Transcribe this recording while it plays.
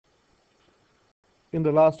In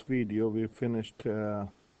the last video, we finished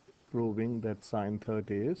proving that sine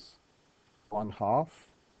 30 is 1/2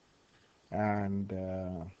 and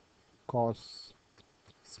cos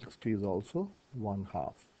 60 is also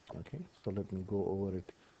 1/2. Okay, so let me go over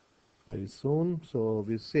it very soon. So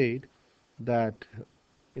we said that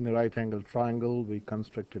in a right angle triangle, we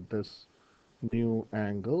constructed this new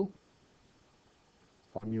angle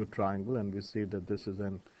or new triangle, and we say that this is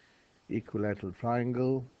an equilateral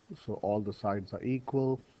triangle, so all the sides are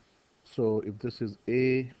equal. So if this is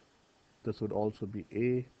A, this would also be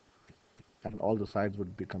A, and all the sides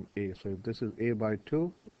would become A. So if this is A by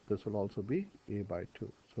 2, this will also be A by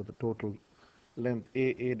 2. So the total length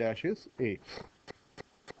A dash is A.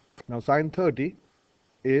 Now sine 30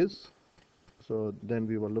 is, so then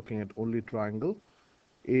we were looking at only triangle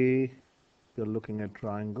A, we're looking at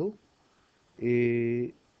triangle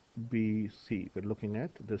ABC. We're looking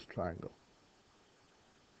at this triangle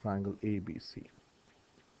ABC.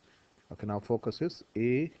 Okay, now focus is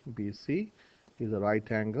ABC is a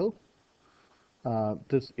right angle.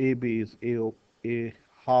 This AB is A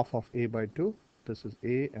half of A by 2. This is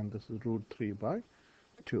A and this is root 3 by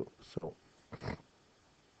 2. So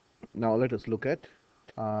now let us look at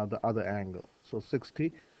the other angle. So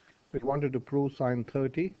 60, we wanted to prove sine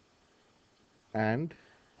 30 and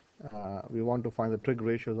we want to find the trig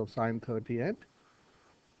ratios of sine 30 and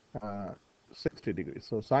 60 degrees.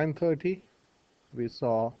 So sine 30 we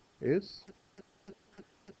saw is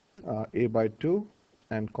A by 2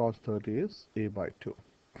 and cos 30 is A by 2.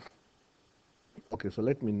 Okay, so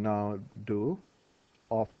let me now do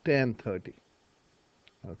of tan 30.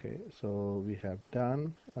 Okay, so we have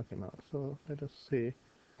done, okay, now, so let us say,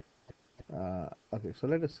 okay, so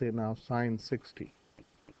let us say now sine 60.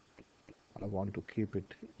 I want to keep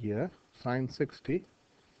it here. Sine 60,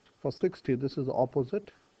 for 60, this is the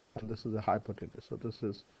opposite, and this is the hypotenuse. So this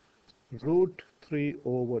is root 3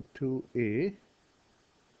 over 2A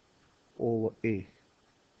over A.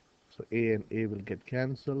 So A and A will get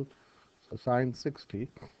cancelled. So sine 60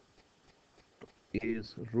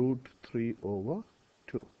 is root 3 over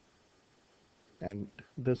 2. And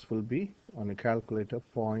this will be on a calculator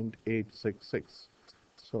 0.866.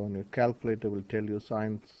 So on your calculator will tell you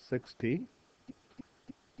sine 60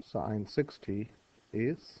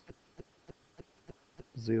 is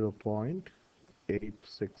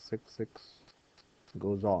 0.8666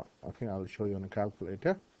 goes on. Okay, I will show you on a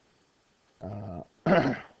calculator.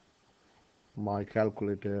 My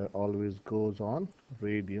calculator always goes on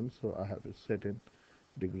radians, so I have to set in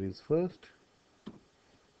degrees first,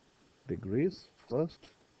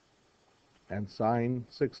 and sine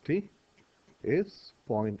 60 is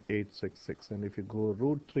 0.866, and if you go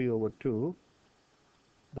root 3 over 2,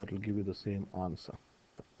 that will give you the same answer.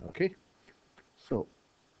 Okay, so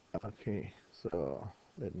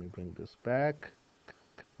let me bring this back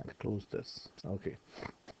and close this. Okay,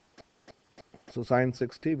 so sine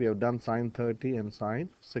 60, we have done sine 30 and sine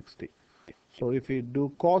 60. So if we do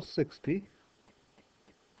cos 60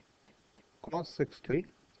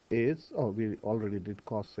 is, oh, we already did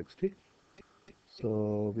cos 60.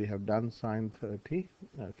 So we have done sine 30.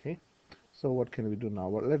 Okay, so what can we do now?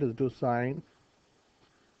 Well, let us do sine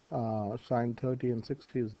 30 and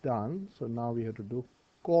 60 is done. So now we have to do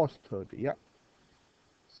cos 30. Yeah,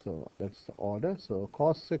 so that's the order. So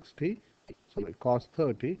cos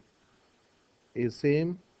 30 is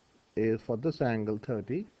same is for this angle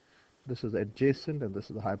 30. This is adjacent and this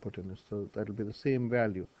is the hypotenuse. So that will be the same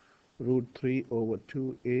value, root 3 over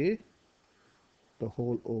 2A, the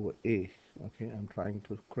whole over A. Okay, I'm trying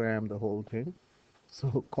to cram the whole thing.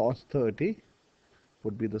 So cos 30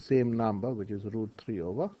 would be the same number, which is root 3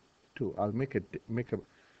 over 2. I'll make a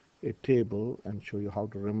table and show you how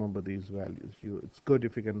to remember these values. It's good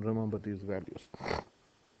if you can remember these values.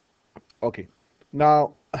 Okay,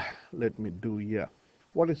 now let me do here.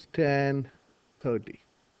 What is tan 30?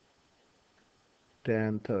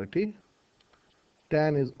 Tan 30.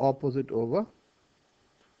 Tan is opposite over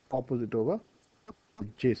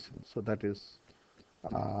adjacent. So that is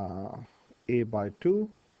A by 2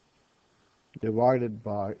 divided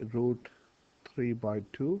by root 3 by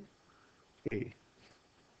 2A.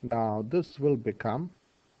 Now this will become,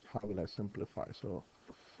 how will I simplify? So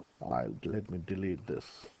let me delete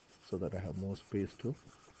this so that I have more space to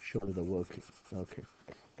show you the working. Okay,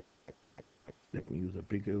 let me use a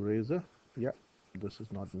big eraser. Yeah, this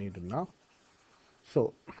is not needed now.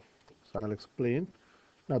 So I'll explain.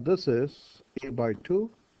 Now this is A by 2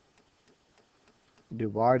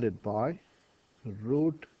 divided by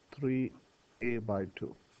root 3A by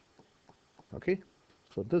 2. Okay,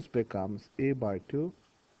 so this becomes A by 2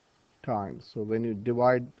 times. So when you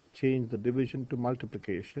divide, change the division to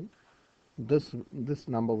multiplication, this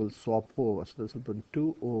number will swap over. So this will be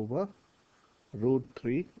 2 over root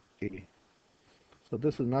 3a. So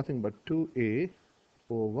this is nothing but 2a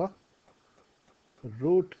over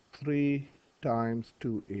root 3 times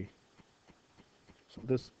 2a. So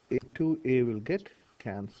this 2a will get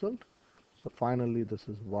cancelled. So finally this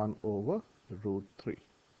is 1 over root 3.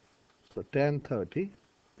 So tan 30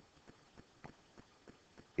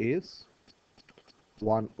 is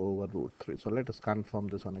 1 over root 3. So let us confirm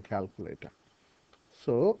this on a calculator.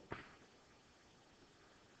 So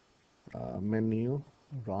menu,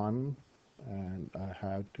 run, and I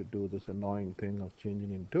have to do this annoying thing of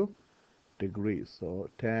changing into degrees. So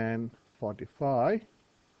tan 45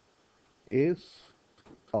 is,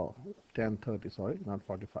 oh, tan 30, sorry, not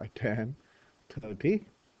 45, tan 30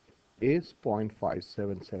 is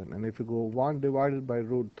 0.577. And if you go 1 divided by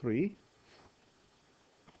root 3,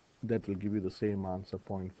 that will give you the same answer,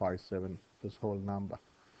 0.57, this whole number.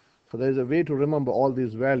 So there is a way to remember all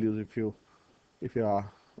these values. If you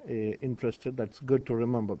are interested, that's good to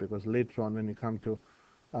remember, because later on when you come to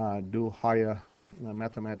do higher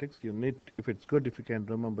mathematics, you need, if it's good if you can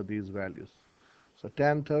remember these values. So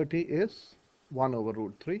tan 30 is 1 over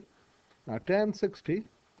root 3. Now tan 60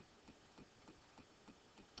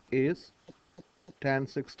 is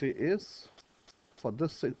for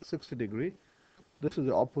this 60 degree, this is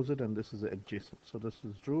the opposite and this is the adjacent. So this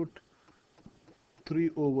is root 3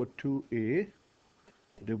 over 2a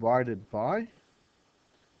divided by,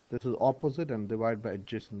 this is opposite and divided by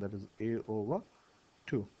adjacent, that is a over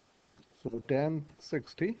 2. So tan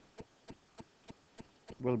 60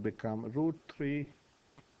 will become root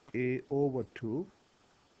 3a over 2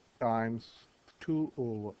 times 2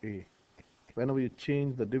 over a. Whenever you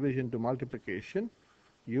change the division to multiplication,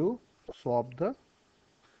 you swap the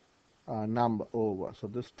number over. So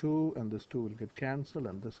this 2 and this 2 will get cancelled,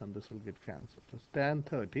 and this will get cancelled. So tan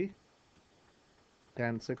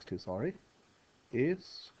 60, sorry,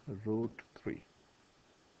 is root 3.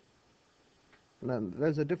 Now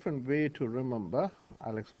there's a different way to remember.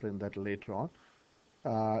 I'll explain that later on.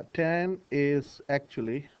 Tan is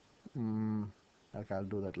actually, okay, I'll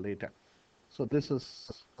do that later. So this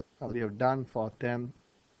is we have done for tan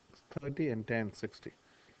 30 and tan 60.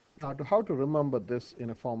 Now how to remember this in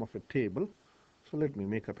a form of a table. So let me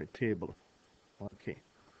make up a table. Okay,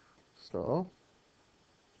 so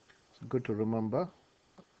it's good to remember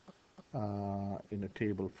in a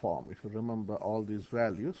table form. If you remember all these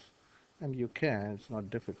values, and you can, it's not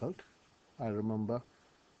difficult. I remember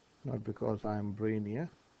not because I am brainier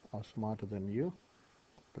or smarter than you,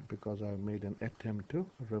 but because I made an attempt to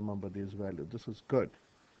remember these values. This is good.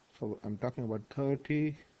 So I'm talking about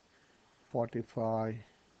 30, 45,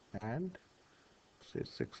 and say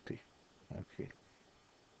 60. Okay.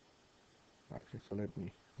 Okay, so let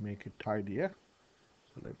me make it tidier.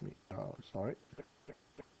 So let me, sorry.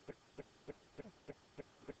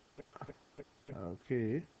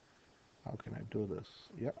 Okay, how can I do this?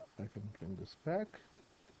 Yeah, I can bring this back.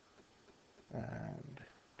 And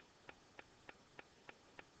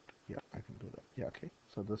yeah, I can do that. Yeah, okay.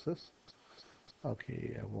 So this is,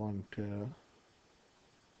 okay, I want,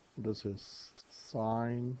 this is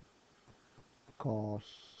sine, cos,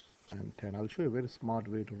 and tan. I'll show you a very smart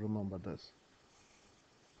way to remember this.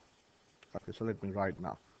 Okay, so let me write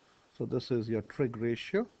now. So this is your trig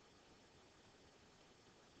ratio,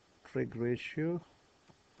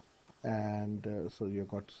 and so you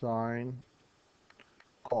got sine,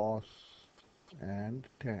 cos, and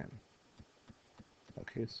tan.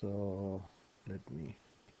 Okay, so let me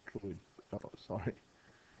draw it. Oh, sorry.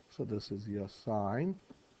 So this is your sine,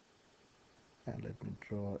 and let me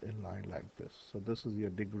draw a line like this. So this is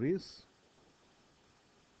your degrees.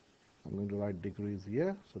 I'm going to write degrees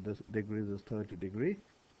here. So this degrees is 30 degree,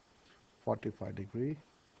 45 degree,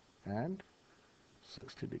 and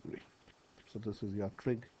 60 degree. So this is your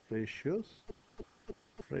trig ratios,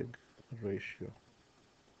 trig ratio.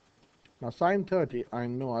 Now sine 30 I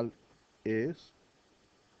know is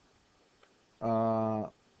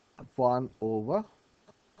 1 over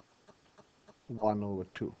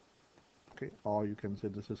 2. Okay, or you can say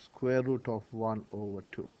this is square root of 1 over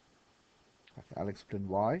 2. Okay, I'll explain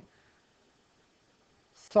why.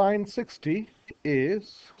 Sine 60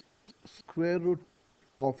 is square root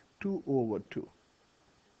of 2 over 2.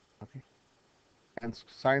 Okay, and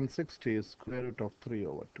sine 60 is square root of 3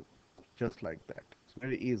 over 2. Just like that. It's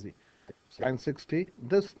very easy. Sine 60,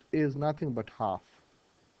 this is nothing but half.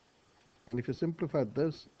 And if you simplify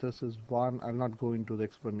this, this is 1. I'll not go into the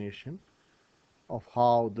explanation of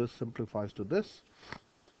how this simplifies to this.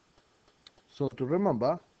 So to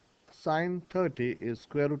remember, sine 30 is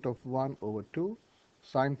square root of 1 over 2,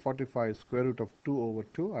 Sine 45 is square root of 2 over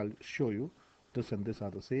 2. I'll show you this and this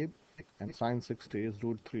are the same. And sine 60 is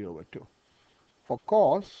root 3 over 2. For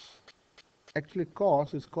cos, actually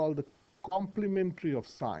cos is called the complementary of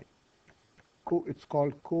sine. It's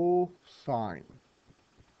called cosine.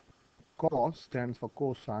 Cos stands for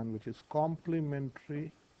cosine, which is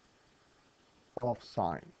complementary of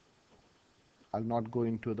sine. I'll not go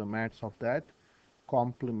into the maths of that.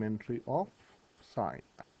 Complementary of sine.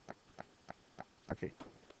 Okay.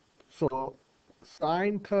 So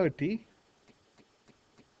sine 30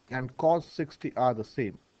 and cos 60 are the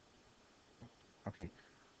same. Okay.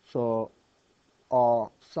 So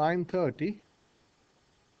sine 30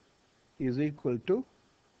 is equal to,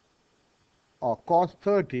 or cos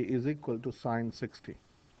 30 is equal to sine 60.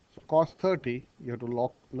 So cos 30, you have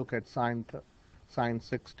to look at sine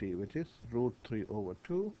 60, which is root 3 over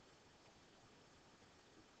 2.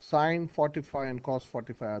 Sine 45 and cos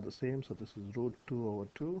 45 are the same, so this is root 2 over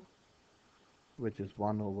 2, which is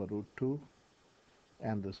 1 over root 2,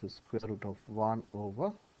 and this is square root of 1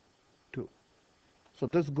 over 2. So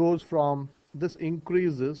this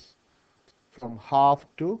increases from half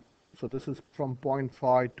to, so this is from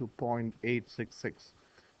 0.5 to 0.866.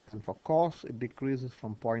 And for cos, it decreases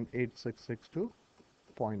from 0.866 to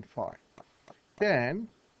 0.5. Tan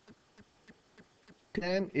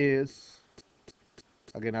is,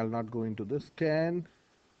 again, I'll not go into this. Tan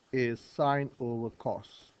is sine over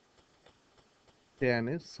cos. Tan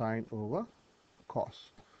is sine over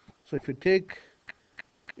cos. So if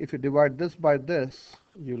you divide this by this,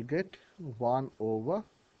 you'll get 1 over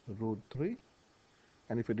root 3.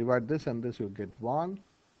 And if you divide this and this, you'll get 1.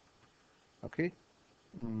 Okay.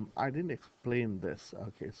 I didn't explain this.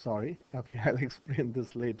 Okay, sorry. Okay, I'll explain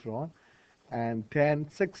this later on. And tan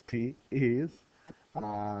 60 is,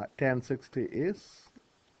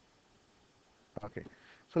 okay.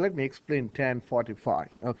 So let me explain tan 45.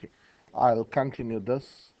 Okay, I'll continue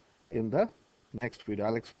this in the next video.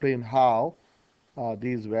 I'll explain how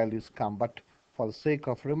these values come, but for the sake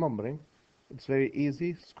of remembering, it's very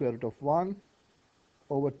easy. Square root of 1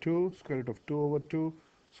 over 2, square root of 2 over 2,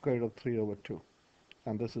 square root of 3 over 2.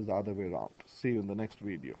 And this is the other way around. See you in the next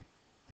video.